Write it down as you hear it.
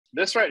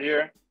this right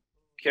here,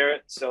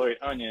 carrot, celery,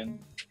 onion,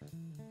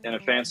 in a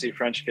fancy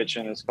French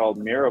kitchen is called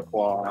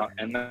mirepoix,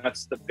 and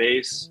that's the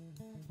base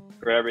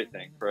for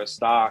everything, for a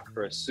stock,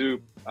 for a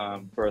soup,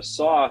 for a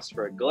sauce,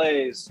 for a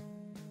glaze,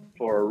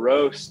 for a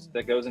roast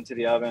that goes into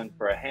the oven,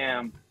 for a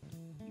ham.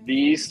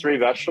 These three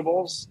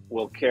vegetables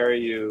will carry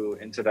you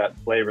into that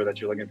flavor that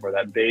you're looking for,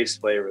 that base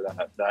flavor,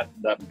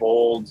 that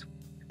bold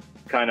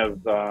kind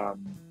of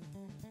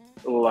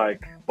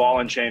like ball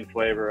and chain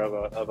flavor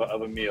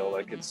of a meal.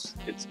 Like it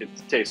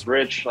tastes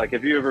rich. Like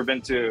if you ever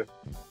been to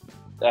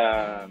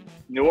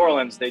New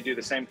Orleans, they do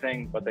the same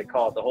thing, but they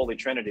call it the Holy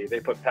Trinity. They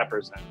put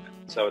peppers in it.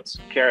 So it's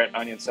carrot,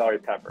 onion, celery,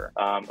 pepper.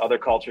 Other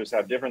cultures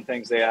have different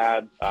things they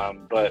add,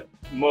 but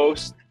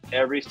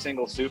every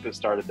single soup is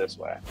started this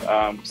way.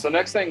 So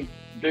next thing,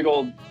 big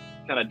old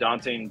kind of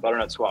daunting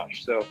butternut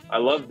squash. So I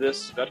love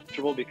this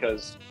vegetable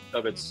because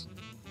of its,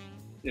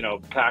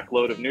 pack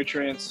load of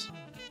nutrients,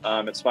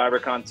 its fiber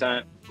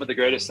content. But the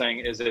greatest thing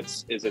is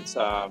its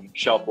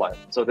shelf life.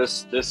 So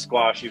this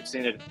squash, you've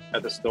seen it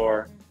at the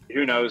store.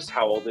 Who knows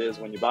how old it is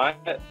when you buy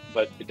it,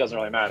 but it doesn't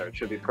really matter. It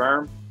should be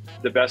firm.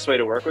 The best way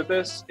to work with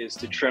this is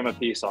to trim a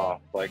piece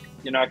off. Like,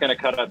 you're not going to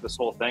cut out this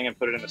whole thing and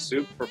put it in a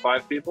soup for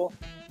 5 people.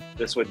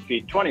 This would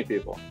feed 20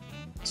 people.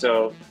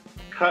 So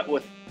cut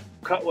what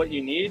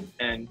you need,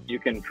 and you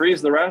can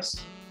freeze the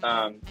rest,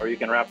 or you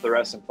can wrap the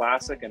rest in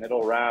plastic, and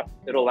it'll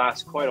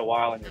last quite a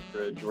while in your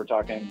fridge. We're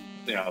talking,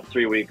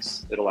 3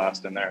 weeks it'll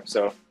last in there.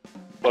 So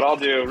what I'll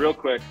do real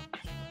quick,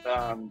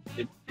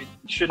 it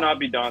should not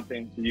be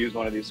daunting to use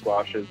one of these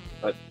squashes,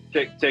 but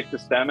take the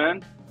stem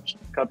end,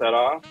 cut that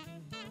off,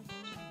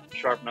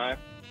 sharp knife,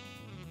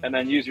 and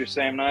then use your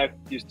same knife,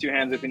 use 2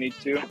 hands if you need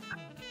to,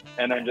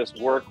 and then just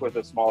work with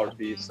a smaller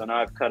piece. So now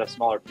I've cut a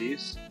smaller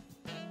piece,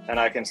 and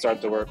I can start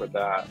to work with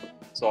that.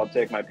 So I'll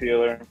take my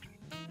peeler,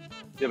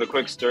 give a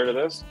quick stir to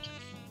this.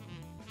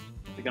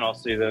 You can all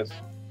see this.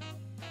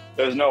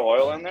 There's no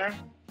oil in there,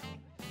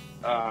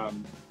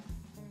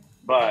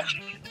 but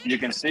you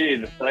can see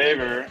the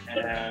flavor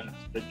and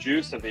the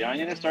juice of the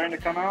onion is starting to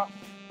come out,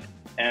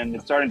 and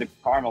it's starting to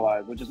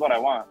caramelize, which is what I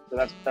want. So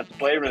that's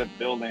flavor that's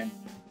building.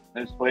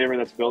 There's flavor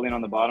that's building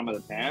on the bottom of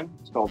the pan.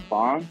 It's called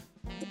fond.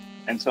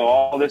 And so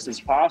all this is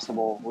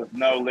possible with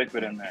no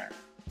liquid in there.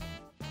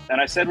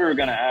 And I said we were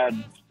going to add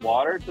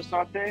water to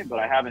saute, but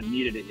I haven't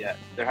needed it yet.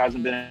 There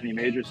hasn't been any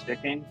major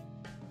sticking.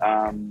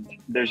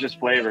 There's just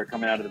flavor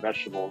coming out of the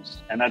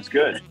vegetables, and that's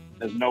good.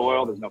 There's no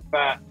oil, there's no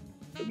fat,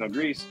 there's no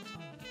grease.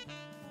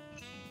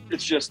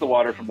 It's just the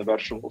water from the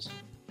vegetables.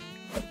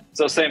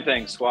 So same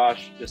thing,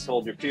 squash, just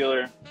hold your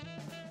peeler,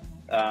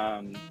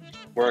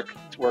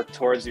 work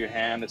towards your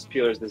hand. This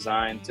peeler is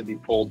designed to be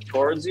pulled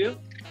towards you,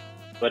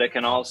 but it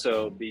can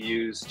also be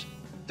used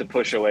to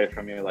push away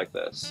from you like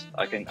this.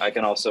 I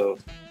can also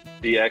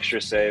be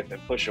extra safe and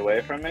push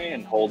away from me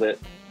and hold it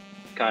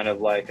kind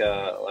of like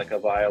a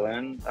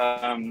violin.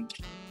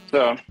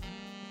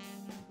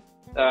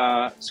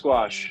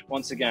 Squash,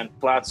 once again,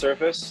 flat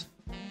surface.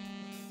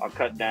 I'll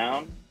cut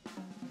down,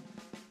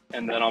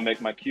 and then I'll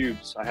make my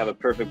cubes. I have a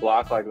perfect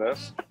block like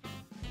this.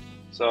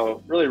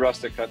 So really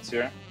rustic cuts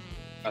here,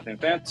 nothing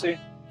fancy.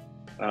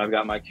 And I've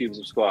got my cubes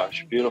of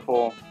squash.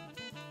 Beautiful,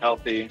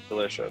 healthy,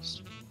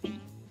 delicious.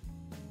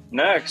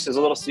 Next is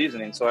a little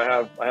seasoning. So I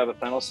have a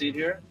fennel seed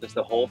here, just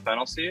a whole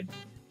fennel seed,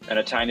 and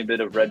a tiny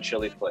bit of red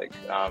chili flake.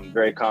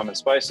 Very common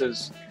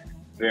spices,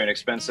 very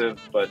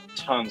inexpensive, but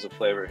tons of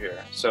flavor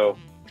here. So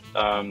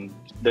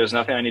there's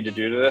nothing I need to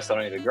do to this. I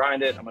don't need to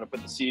grind it. I'm gonna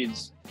put the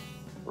seeds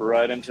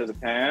right into the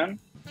pan,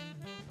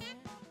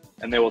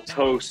 and they will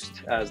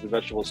toast as the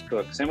vegetables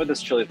cook. Same with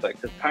this chili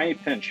flake, a tiny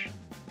pinch.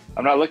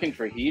 I'm not looking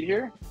for heat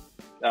here.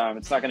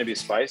 It's not gonna be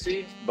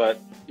spicy, but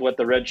what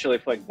the red chili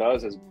flake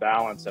does is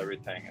balance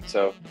everything. And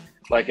so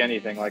like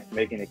anything, like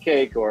making a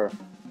cake or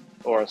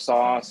a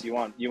sauce, you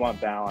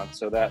want balance.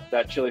 So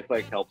that chili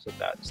flake helps with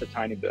that, just a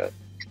tiny bit.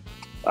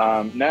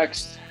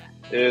 Next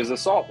is the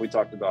salt we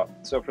talked about.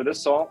 So for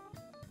this salt,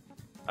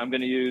 I'm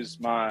gonna use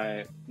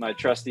my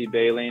trusty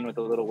baleen with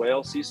a little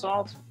whale sea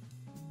salt.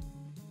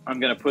 I'm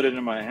gonna put it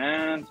in my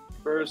hand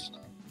first,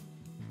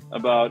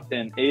 about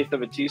 1/8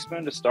 of a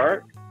teaspoon to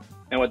start.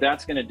 And what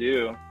that's gonna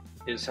do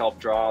is help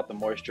draw out the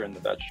moisture in the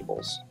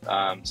vegetables.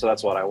 So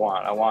that's what I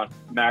want. I want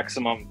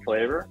maximum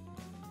flavor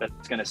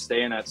that's gonna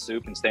stay in that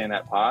soup and stay in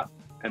that pot.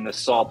 And the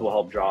salt will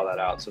help draw that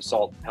out. So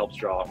salt helps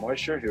draw out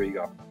moisture. Here you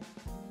go.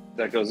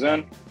 That goes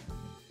in.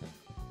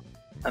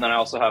 And then I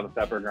also have a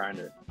pepper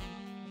grinder.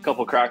 A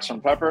couple cracks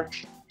from pepper.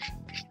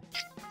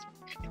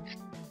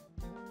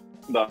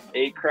 About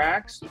 8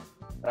 cracks.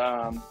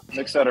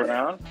 Mix that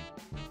around.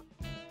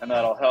 And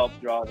that'll help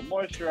draw the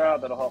moisture out.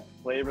 That'll help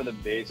flavor the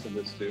base of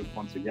the soup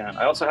once again.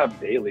 I also have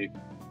bay leaf.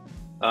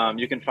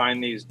 You can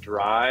find these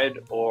dried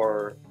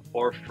or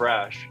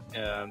fresh.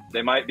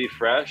 They might be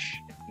fresh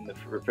in the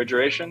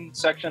refrigeration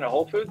section at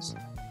Whole Foods.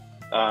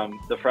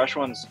 The fresh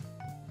ones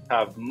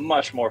have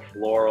much more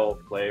floral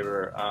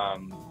flavor,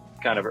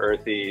 kind of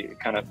earthy,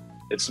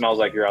 it smells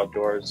like you're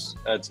outdoors.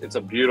 It's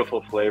a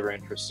beautiful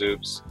flavoring for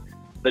soups.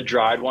 The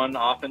dried one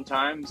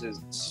oftentimes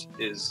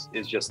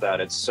is just that.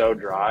 It's so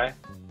dry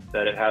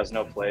that it has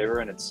no flavor,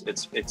 and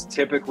it's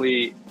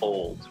typically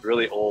old,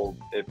 really old,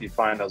 if you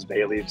find those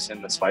bay leaves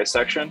in the spice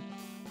section.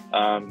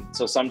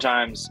 So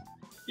sometimes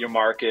your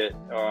market,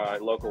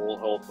 local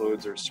Whole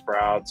Foods or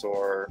Sprouts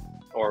or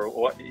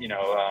what,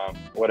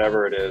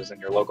 whatever it is in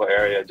your local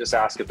area, just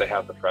ask if they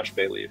have the fresh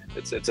bay leaf.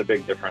 It's a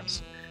big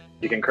difference.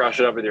 You can crush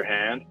it up with your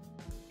hand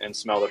and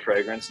smell the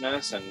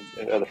fragrantness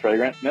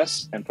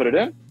and put it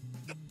in.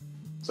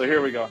 So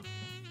here we go.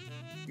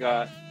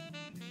 Got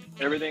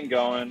everything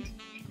going.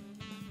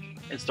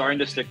 It's starting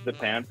to stick to the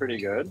pan pretty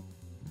good.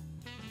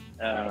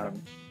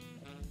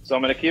 So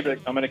I'm gonna keep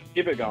it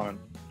going.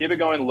 Keep it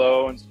going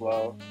low and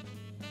slow.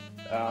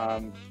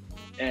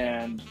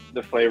 And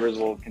the flavors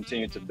will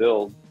continue to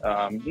build.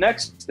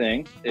 Next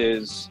thing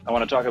is I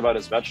want to talk about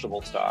is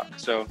vegetable stock.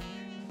 So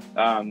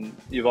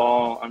you've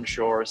all, I'm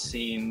sure,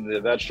 seen the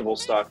vegetable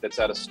stock that's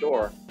at a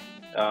store.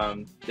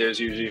 There's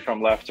usually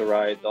from left to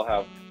right, they'll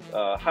have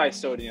high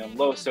sodium,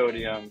 low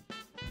sodium,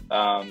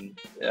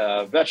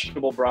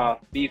 vegetable broth,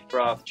 beef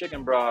broth,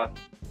 chicken broth,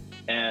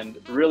 and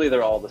really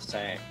they're all the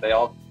same. They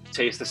all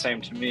taste the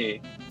same to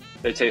me.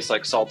 They taste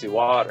like salty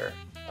water.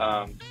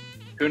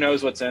 Who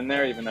knows what's in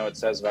there, even though it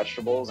says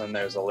vegetables and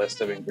there's a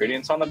list of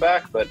ingredients on the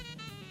back, but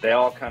they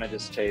all kind of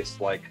just taste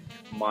like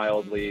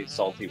mildly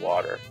salty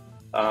water.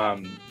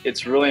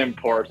 It's really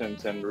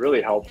important and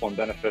really helpful and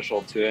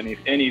beneficial to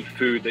any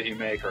food that you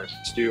make, or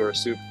stew or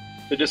soup,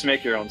 to just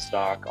make your own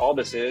stock. All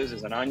this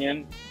is an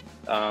onion,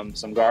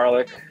 some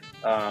garlic,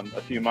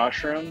 a few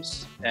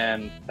mushrooms,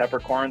 and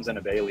peppercorns and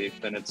a bay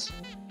leaf. And it's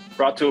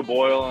brought to a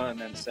boil and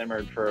then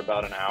simmered for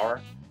about an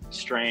hour.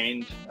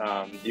 Strained.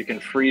 You can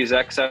freeze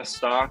excess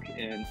stock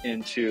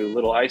into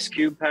little ice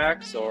cube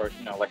packs, or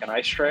like an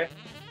ice tray.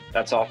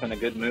 That's often a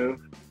good move.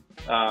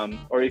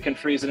 Or you can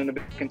freeze it in a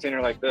big container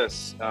like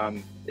this.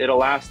 It'll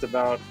last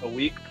about a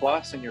week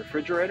plus in your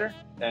refrigerator,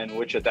 and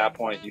which at that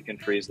point you can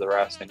freeze the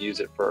rest and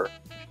use it for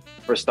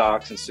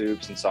stocks and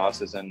soups and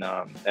sauces and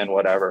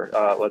whatever.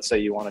 Let's say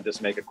you want to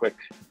just make a quick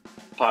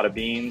pot of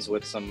beans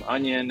with some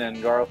onion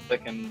and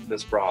garlic and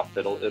this broth.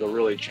 It'll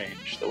really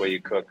change the way you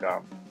cook.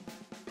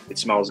 It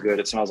smells good.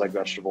 It smells like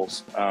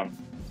vegetables.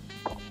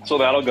 So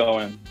that'll go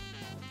in.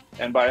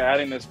 And by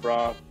adding this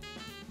broth,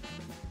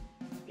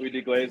 we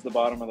deglaze the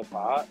bottom of the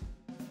pot,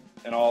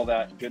 and all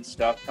that good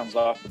stuff comes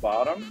off the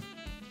bottom,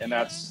 and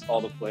that's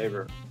all the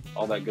flavor.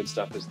 All that good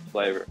stuff is the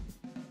flavor.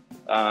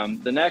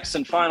 The next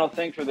and final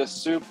thing for this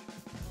soup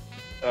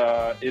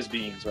is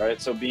beans, right?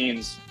 So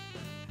beans,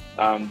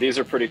 these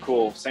are pretty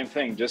cool. Same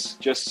thing,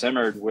 just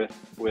simmered with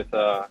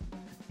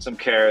some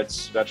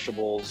carrots,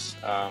 vegetables,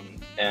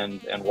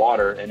 and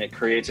water, and it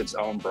creates its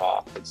own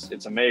broth.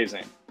 It's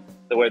amazing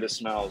the way this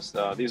smells.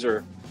 These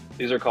are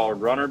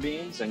called runner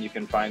beans, and you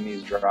can find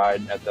these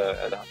dried at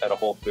a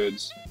Whole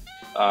Foods.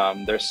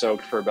 They're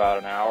soaked for about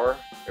an hour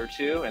or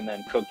two, and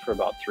then cooked for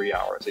about 3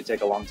 hours. They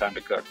take a long time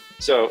to cook.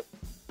 So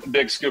a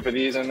big scoop of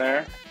these in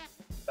there,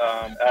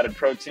 added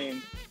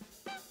protein,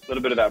 a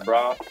little bit of that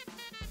broth,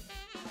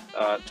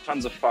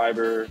 tons of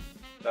fiber,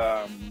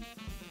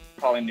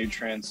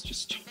 polynutrients,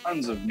 just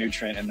tons of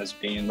nutrient in this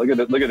bean. Look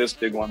at this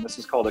big one. This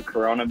is called a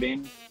Corona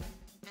bean.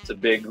 It's a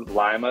big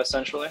lima,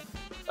 essentially.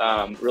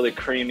 Really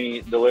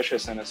creamy,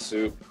 delicious in a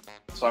soup.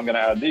 So I'm gonna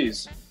add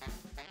these.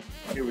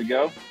 Here we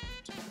go.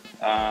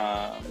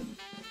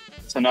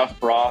 It's enough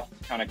broth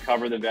to kind of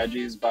cover the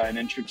veggies by an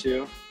inch or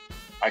two.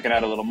 I can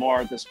add a little more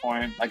at this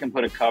point. I can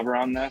put a cover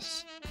on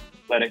this,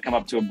 let it come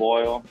up to a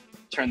boil,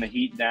 turn the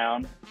heat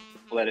down,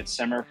 let it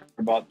simmer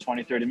for about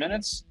 20-30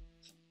 minutes.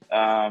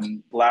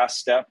 Last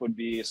step would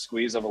be a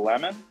squeeze of a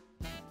lemon,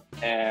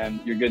 and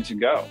you're good to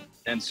go.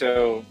 And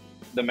so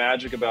the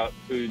magic about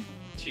food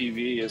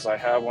TV is I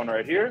have one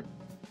right here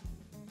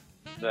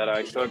that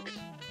I cooked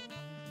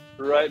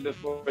right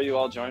before you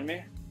all joined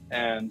me,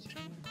 and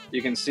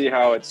you can see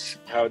how it's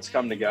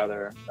come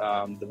together.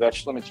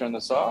 Let me turn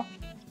this off.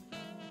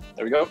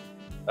 There we go.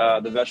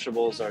 The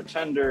vegetables are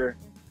tender.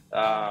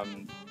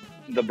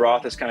 The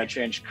broth has kind of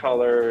changed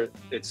color.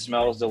 It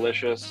smells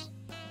delicious.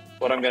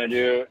 What I'm gonna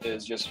do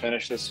is just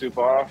finish this soup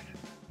off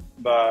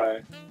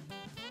by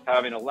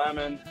having a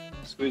lemon,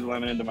 squeeze a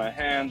lemon into my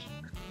hand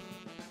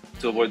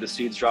to avoid the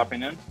seeds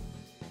dropping in.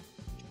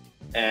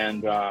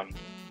 And of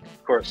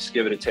course,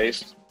 give it a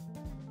taste.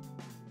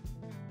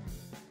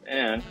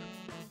 And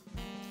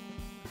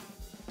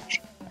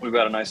we've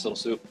got a nice little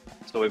soup.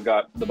 So we've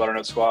got the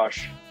butternut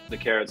squash, the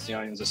carrots, the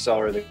onions, the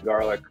celery, the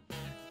garlic,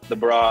 the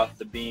broth,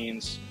 the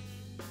beans,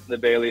 the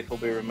bay leaf will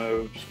be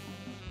removed.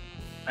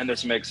 And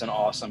this makes an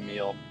awesome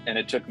meal. And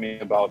it took me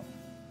about,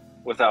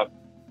 without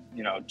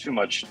too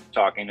much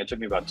talking, it took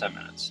me about 10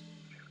 minutes.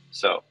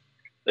 So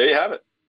there you have it.